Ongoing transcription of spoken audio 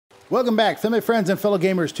Welcome back, family, friends, and fellow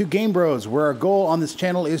gamers, to Game Bros, where our goal on this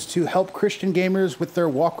channel is to help Christian gamers with their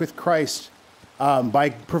walk with Christ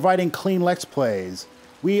by providing clean Let's Plays.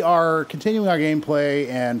 We are continuing our gameplay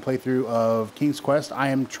and playthrough of King's Quest.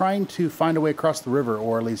 I am trying to find a way across the river,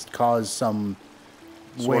 or at least cause some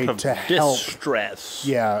way to help. Distress.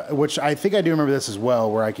 Yeah, which I think I do remember this as well,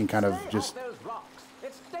 where I can kind of just,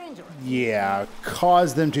 yeah,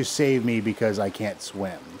 cause them to save me because I can't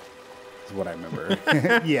swim. Is what I remember.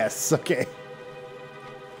 Yes, okay.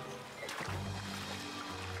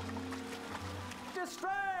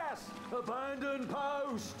 Distress! Abandoned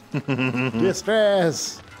post!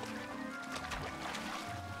 Distress!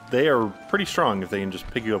 They are pretty strong if they can just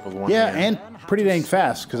pick you up with one Yeah, hand. and pretty dang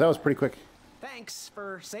fast, because that was pretty quick. Thanks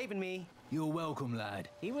for saving me. You're welcome, lad.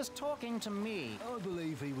 He was talking to me. I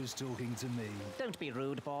believe he was talking to me. Don't be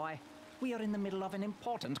rude, boy. We are in the middle of an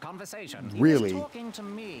important conversation. Really? He was talking to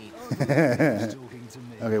me. I believe he was talking to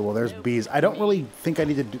me. Okay, well, there's bees. I don't really think I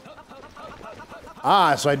need to do...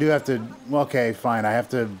 Ah, so I do have to... Well, okay, fine. I have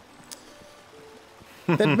to...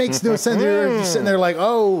 That makes no sense. You're just sitting there like,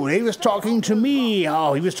 oh, he was talking to me.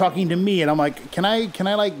 Oh, he was talking to me. And I'm like, can I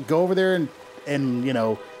like, go over there and you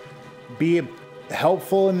know, be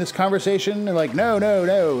helpful in this conversation? And like,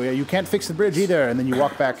 no, you can't fix the bridge either. And then you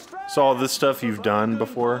walk back. So all this stuff you've done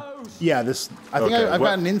before? Yeah, this... I think Okay, I've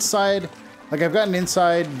gotten inside... Like, I've gotten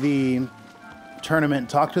inside the tournament,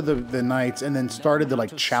 talked to the knights, and then started the,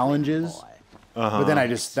 like, challenges. But then I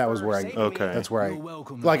just... That was where I... Okay. That's where I... You're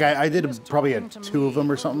welcome, Like, lad. I did probably a 2 of them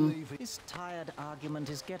or something. This tired argument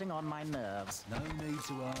is getting on my nerves. No need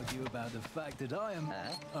to argue about the fact that I am...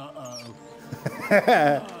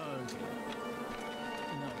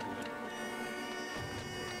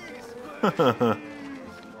 Uh-oh.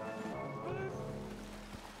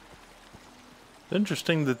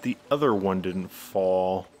 Interesting that the other one didn't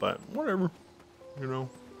fall, but whatever. You know.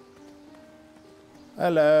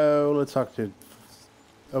 Hello, let's talk to...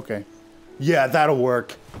 Okay. Yeah, that'll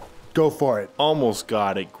work. Go for it. Almost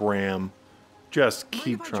got it, Graham. Just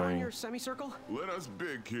keep Mind if I join trying. your semicircle? Let us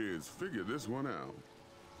big kids figure this one out.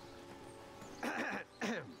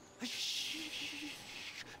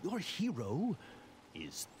 Your hero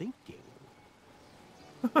is thinking.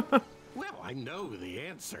 Well, I know the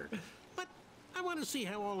answer, but I want to see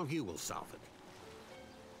how all of you will solve it.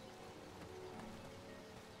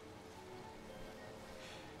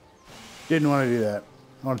 Didn't want to do that.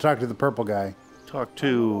 I want to talk to the purple guy. Talk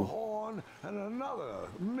to... horn and another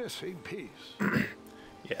missing piece.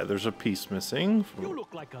 Yeah, there's a piece missing. You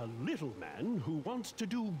look like a little man who wants to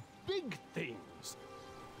do big things.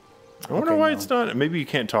 I wonder Okay, why no. it's not... Maybe you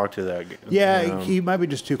can't talk to that. Yeah, you know. he might be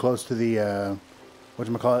just too close to the...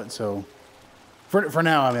 whatchamacallit, so... For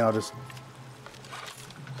now, I mean, I'll just...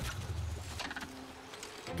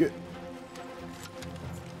 Good.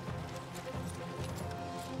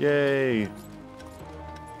 Yay.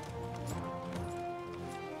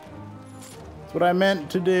 That's what I meant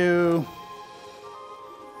to do.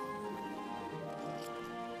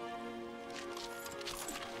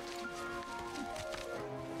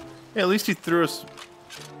 Yeah, at least he threw us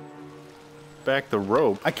back the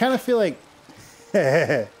rope. I kind of feel like...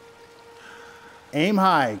 Aim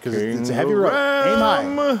high, because it's a heavy rope. Aim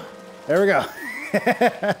high. There we go.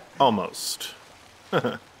 Almost.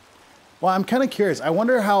 Well, I'm kind of curious. I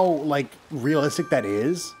wonder how, like, realistic that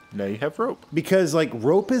is. Now you have rope. Because, like,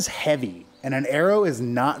 rope is heavy, and an arrow is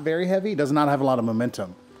not very heavy. It does not have a lot of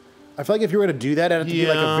momentum. I feel like if you were to do that, it'd have to be,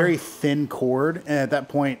 like, a Yeah. very thin cord. And at that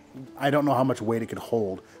point, I don't know how much weight it could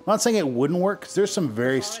hold. I'm not saying it wouldn't work, because there's some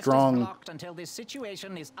very Forest is strong... blocked until this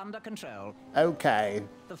situation is under control. Okay.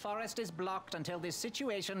 The forest is blocked until this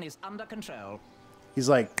situation is under control. He's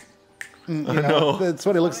like... you know, that's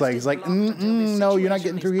what it looks like. He's like, no, you're not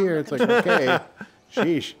getting through here. It's like, okay.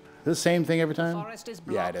 Sheesh. The same thing every The time? forest is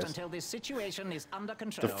Yeah, blocked it is. until this situation is under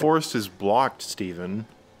control. The forest is blocked, Stephen,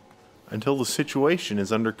 until the situation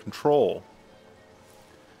is under control.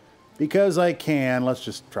 Because I can. Let's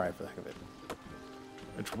just try it for the heck of it.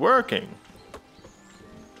 It's working.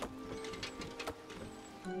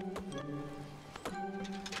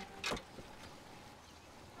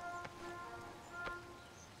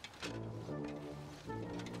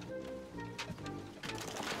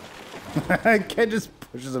 Ken just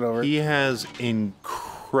pushes it over. He has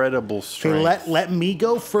incredible Okay, strength. let me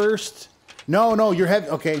go first. No, you're heavy.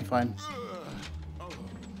 Okay, fine.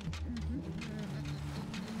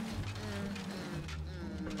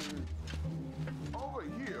 Over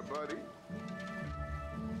here, buddy.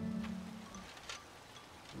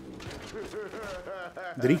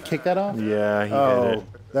 Did he kick that off? Yeah, he hit Oh, it.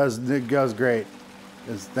 that was great.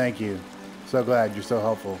 Thank you. So glad you're so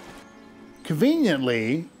helpful.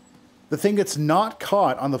 Conveniently, the thing that's not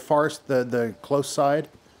caught on the the close side.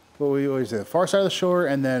 What we always say, the far side of the shore,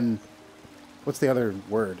 and then what's the other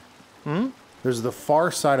word? There's the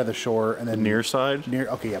far side of the shore, and then The near side? Near.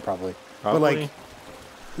 Okay, yeah, probably. Probably. But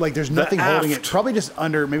like there's nothing holding it. aft. Probably just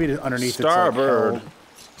maybe just underneath. Starboard.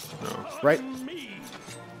 It's like held. Right.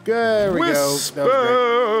 There we go. That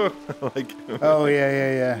was great. Like, Oh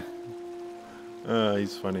yeah.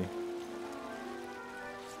 he's funny.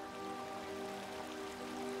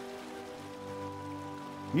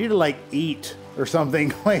 You need to like eat or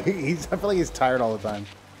something. Like I feel like he's tired all the time.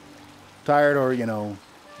 Tired or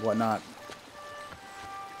whatnot.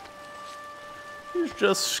 He's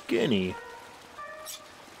just skinny.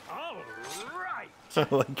 All right. I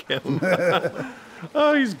like him.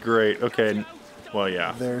 Oh, he's great. Okay. Well,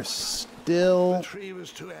 yeah. There's still. The tree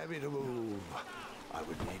was too heavy to move. I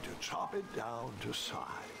would need to chop it down to size.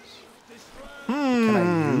 Can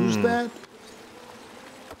I use that?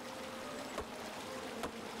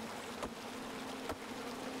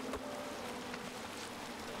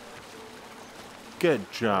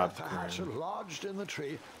 Good job, The hatchet Grim. lodged in the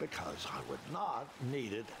tree because I would not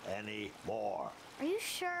need it anymore. Are you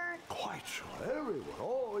sure? Quite sure. Everyone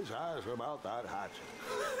always asks about that hatchet.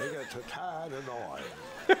 It gets a tad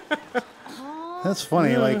annoying. That's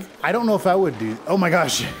funny. Like I don't know if I would do. Oh my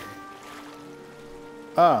gosh.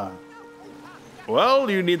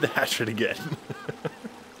 Well, you need the hatchet again.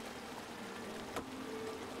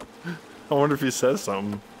 I wonder if he says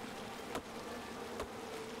something.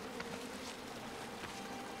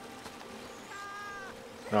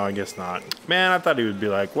 No, I guess not. Man, I thought he would be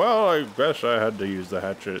like, well, I guess I had to use the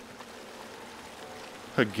hatchet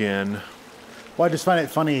again. Well, I just find it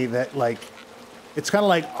funny that like, it's kind of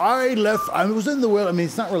like I was in the I mean,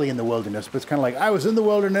 it's not really in the wilderness, but it's kind of like I was in the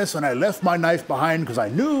wilderness and I left my knife behind because I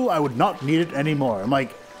knew I would not need it anymore. I'm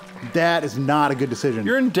like, that is not a good decision.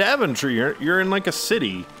 You're in Daventry. You're in like a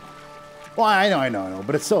city. Well, I know,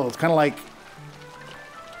 but it's kind of like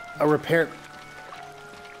a repair.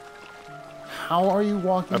 How are you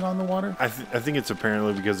walking on the water? I think it's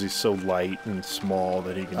apparently because he's so light and small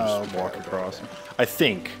that he can just walk across. I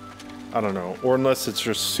think. I don't know. Or unless it's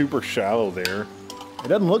just super shallow there. It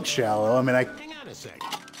doesn't look shallow. I mean, Hang on a sec.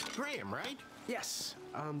 Graham, right? Yes.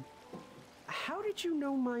 How did you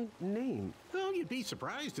know my name? Well, you'd be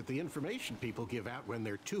surprised at the information people give out when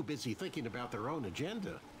they're too busy thinking about their own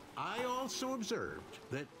agenda. I also observed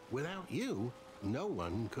that without you, no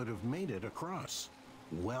one could have made it across.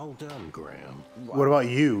 Well done, Graham. what about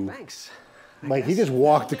you? Thanks. Like he just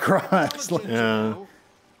walked across. Like, Yeah.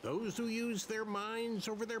 Those who use their minds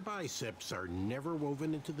over their biceps are never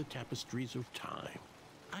woven into the tapestries of time.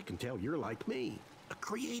 I can tell you're like me, a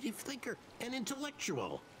creative thinker, an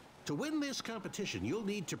intellectual. To win this competition, you'll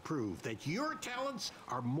need to prove that your talents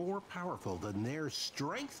are more powerful than their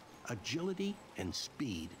strength, agility, and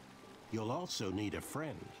speed. You'll also need a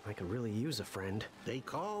friend. I could really use a friend. They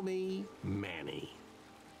call me Manny.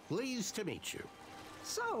 Pleased to meet you.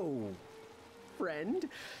 So, friend,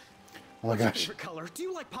 oh my gosh. favorite color? Do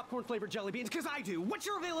you like popcorn flavored jelly beans? Because I do. What's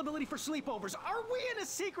your availability for sleepovers? Are we in a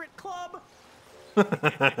secret club?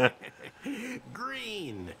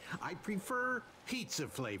 Green. I prefer pizza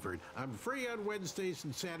flavored. I'm free on Wednesdays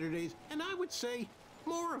and Saturdays, and I would say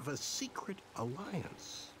more of a secret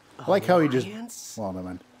alliance. I like how he just. Alliance? Well, never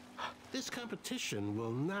mind. This competition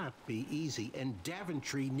will not be easy, and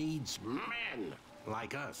Daventry needs men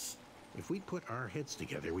like us. If we put our heads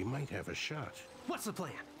together, we might have a shot. What's the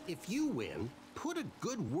plan? If you win, put a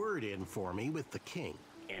good word in for me with the king.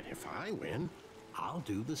 And if I win, I'll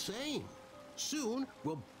do the same. Soon,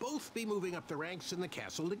 we'll both be moving up the ranks in the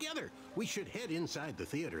castle together. We should head inside the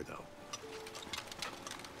theater, though.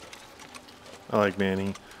 I like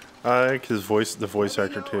Manny. I like his voice, the voice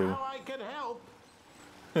Let me actor know too. how I can help.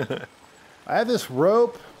 I have this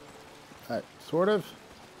rope. Sort of.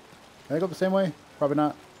 Can I go the same way? Probably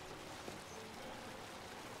not.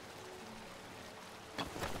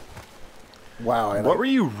 Wow. What were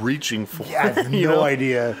you reaching for? I have You no know?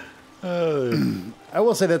 idea. I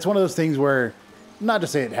will say that's one of those things where, not to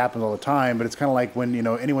say it happens all the time, but it's kind of like when,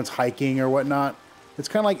 anyone's hiking or whatnot. It's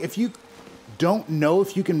kind of like if you don't know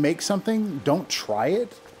if you can make something, don't try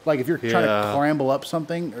it. Like if you're trying to scramble up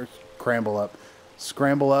something or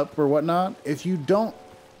scramble up or whatnot. If you don't,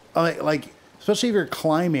 like especially if you're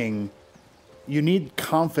climbing, you need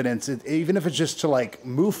confidence, even if it's just to like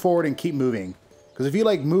move forward and keep moving. Because if you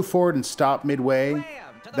like move forward and stop midway,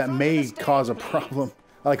 that may cause a problem.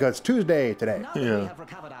 Like it's Tuesday today. Now that we have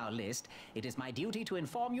recovered our list, it is my duty to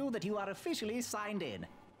inform you that you are officially signed in.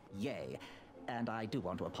 Yay. And I do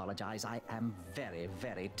want to apologize. I am very,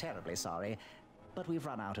 very terribly sorry. but we've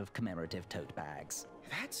run out of commemorative tote bags.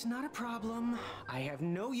 That's not a problem. I have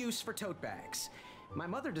no use for tote bags. My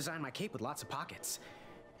mother designed my cape with lots of pockets.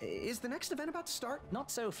 Is the next event about to start?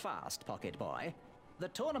 Not so fast, Pocket Boy. The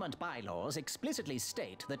tournament bylaws explicitly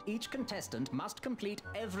state that each contestant must complete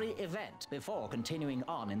every event before continuing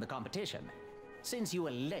on in the competition. Since you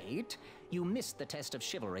were late, you missed the test of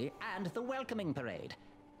chivalry and the welcoming parade.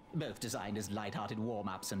 Both designed as light-hearted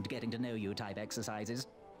warm-ups and getting-to-know-you type exercises.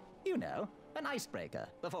 You know, an icebreaker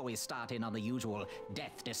before we start in on the usual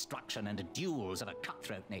death, destruction, and duels of a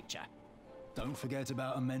cutthroat nature. Don't forget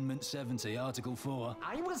about Amendment 70, Article 4.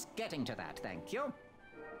 I was getting to that, thank you.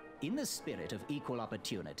 In the spirit of equal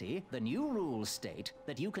opportunity, the new rules state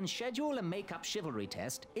that you can schedule a make-up chivalry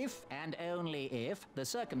test if and only if the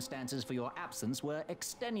circumstances for your absence were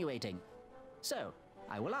extenuating. So,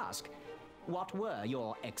 I will ask, what were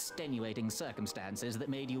your extenuating circumstances that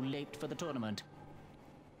made you late for the tournament?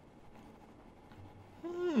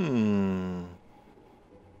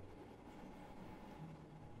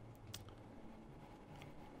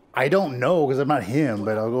 I don't know because I'm not him,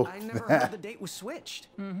 but I'll go. I never heard the date was switched.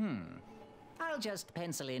 I'll just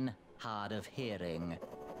pencil in hard of hearing.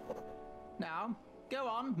 Now, go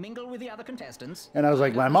on, mingle with the other contestants. And I was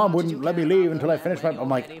like, my mom wouldn't let me leave until I finished my. I'm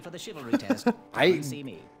like, ready for the chivalry test. See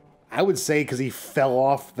me. I would say because he fell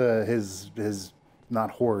off his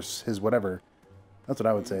not horse, his whatever. That's what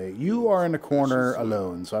I would say. You are in the corner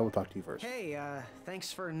alone, so I will talk to you first. Hey,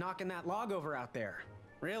 thanks for knocking that log over out there.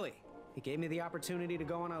 Really. It gave me the opportunity to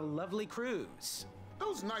go on a lovely cruise.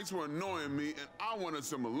 Those nights were annoying me, and I wanted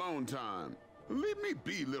some alone time. Leave me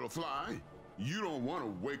be, little fly. You don't want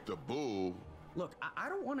to wake the bull. Look, I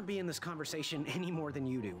don't want to be in this conversation any more than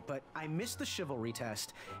you do, but I missed the chivalry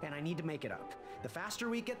test, and I need to make it up. The faster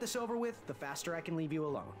we get this over with, the faster I can leave you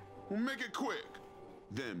alone. Well, make it quick.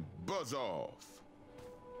 Then buzz off.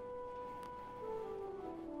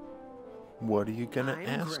 What are you gonna I'm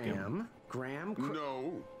ask him? Graham.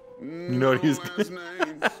 No. You know what he's last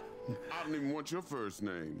names. I don't even want your first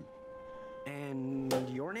name. And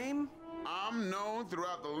your name? I'm known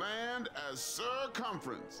throughout the land as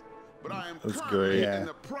Circumference, but I am That's currently great. in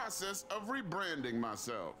the process of rebranding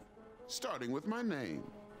myself, starting with my name.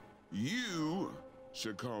 You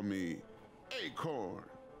should call me Acorn.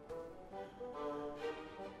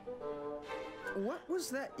 What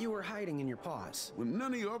was that you were hiding in your paws? Well,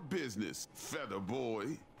 none of your business, feather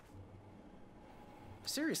boy.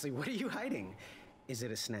 Seriously, what are you hiding? Is it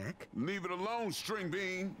a snack? Leave it alone, string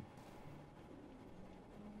bean.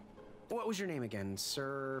 What was your name again,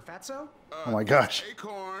 Sir Fatso? Oh my gosh.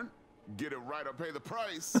 Acorn, get it right or pay the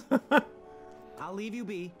price. I'll leave you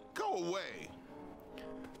be. Go away.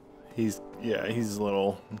 He's a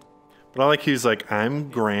little. But I like he's like, I'm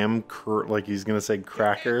Graham, like he's gonna say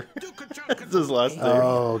Cracker. That's his last name.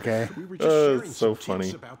 Oh, okay. We were just sharing it's so some tips funny.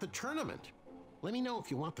 about the tournament. Let me know if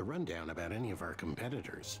you want the rundown about any of our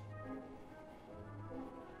competitors.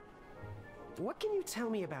 What can you tell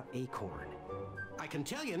me about Acorn? I can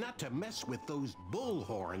tell you not to mess with those bull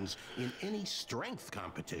horns in any strength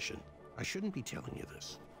competition. I shouldn't be telling you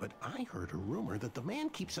this, but I heard a rumor that the man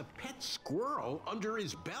keeps a pet squirrel under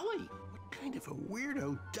his belly. What kind of a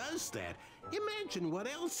weirdo does that? Imagine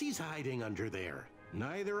what else he's hiding under there.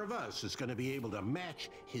 Neither of us is going to be able to match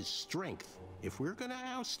his strength. If we're going to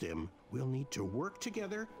oust him, we'll need to work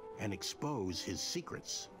together and expose his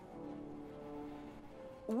secrets.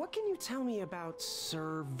 What can you tell me about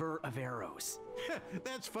Sir Ver of Arrows?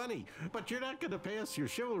 That's funny, but you're not going to pass your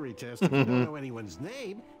chivalry test if you don't know anyone's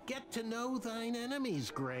name. Get to know thine enemies,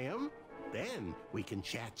 Graham. Then we can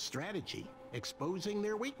chat strategy. Exposing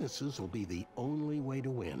their weaknesses will be the only way to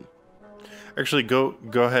win. Actually, go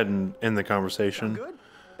ahead and end the conversation. Good.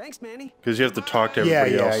 Thanks, Manny. Because you have to talk to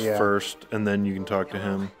everybody Yeah, else yeah. first, and then you can talk to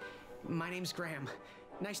him. My name's Graham.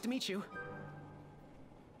 Nice to meet you.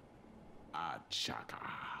 Chaka.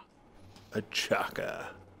 A Chaka.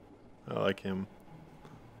 I like him.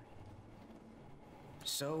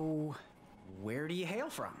 So, where do you hail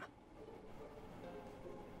from?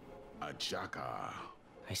 Chaka.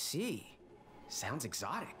 I see. Sounds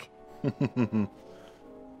exotic.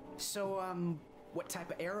 So, what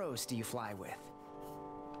type of arrows do you fly with?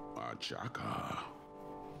 Chaka.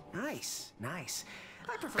 Nice, nice.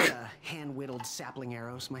 I prefer the hand-whittled sapling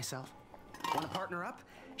arrows myself. Want to partner up?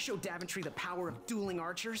 Show Daventry the power of dueling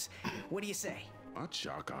archers? What do you say?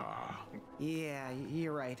 Chaka. Yeah,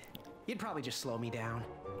 you're right. You'd probably just slow me down.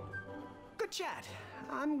 Good chat.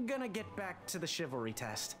 I'm gonna get back to the chivalry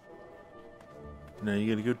test. Now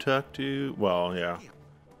you gotta go talk to. Well, yeah.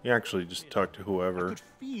 You actually just talk to whoever.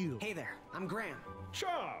 Hey there, I'm Graham.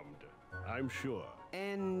 Charmed, I'm sure.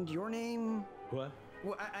 And your name? What?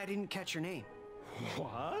 Well, I didn't catch your name.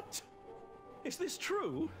 What? Is this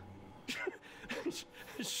true?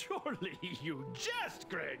 Surely you jest,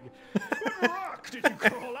 Greg. What rock did you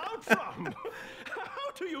crawl out from?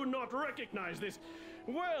 How do you not recognize this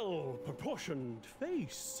well-proportioned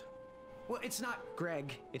face? Well, it's not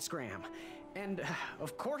Greg, it's Graham. And,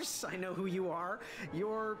 of course, I know who you are.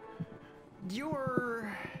 You're...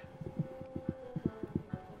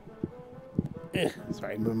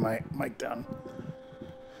 Sorry, moving my mic down.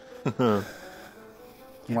 Why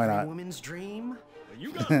Every not? woman's dream?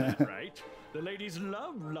 You got that right. The ladies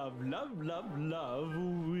love.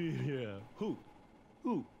 Yeah. Who?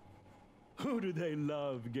 Who do they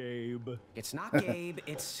love, Gabe? It's not Gabe,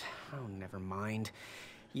 it's... Oh, never mind.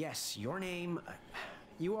 Yes, your name...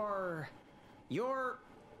 You're...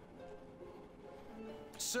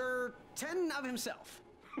 Sir Ten of himself.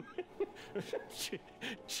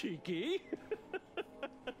 Cheeky.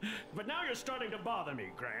 But now you're starting to bother me,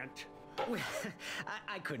 Grant.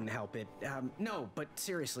 I couldn't help it. No, but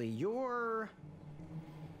seriously, you're...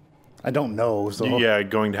 I don't know. So Yeah,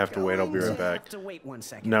 going to have to wait. I'll be right Have back. to wait 1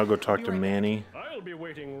 second. Now go talk Be to right back. Manny. I'll be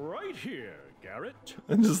waiting right here, Garrett.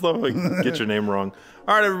 I just love like get your name wrong.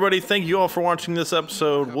 All right, everybody. Thank you all for watching this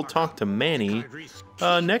episode. We'll talk to Manny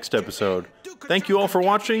next episode. Thank you all for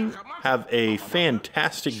watching. Have a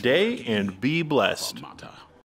fantastic day and be blessed.